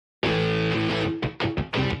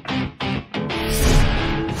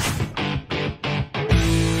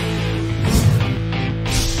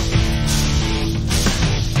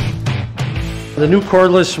The new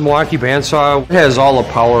cordless Milwaukee bandsaw has all the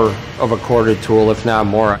power of a corded tool, if not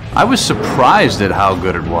more. I was surprised at how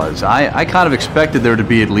good it was. I kind of expected there to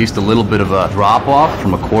be at least a little bit of a drop-off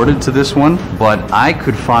from a corded to this one, but I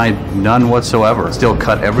could find none whatsoever. Still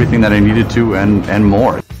cut everything that I needed to and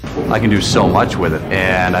more. I can do so much with it,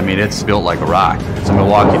 and I mean, it's built like a rock. It's a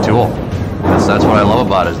Milwaukee tool. That's what I love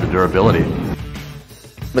about it, is the durability.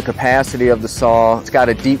 The capacity of the saw, it's got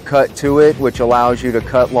a deep cut to it, which allows you to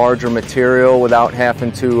cut larger material without having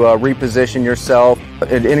to reposition yourself.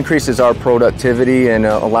 It increases our productivity and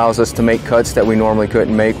allows us to make cuts that we normally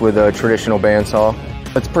couldn't make with a traditional bandsaw.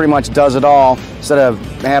 It pretty much does it all. Instead of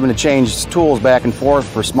having to change tools back and forth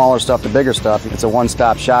for smaller stuff to bigger stuff, it's a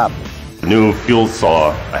one-stop shop. The new fuel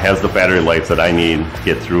saw has the battery life that I need to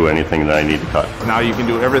get through anything that I need to cut. Now you can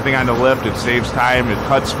do everything on the lift. It saves time, it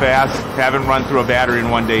cuts fast. Haven't run through a battery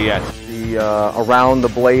in one day yet. Around the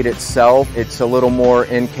blade itself, it's a little more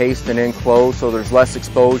encased and enclosed, so there's less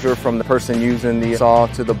exposure from the person using the saw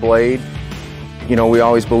to the blade. You know, we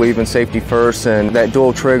always believe in safety first, and that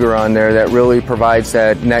dual trigger on there, that really provides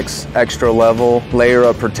that next extra layer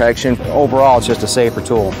of protection. Overall, it's just a safer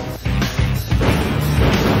tool.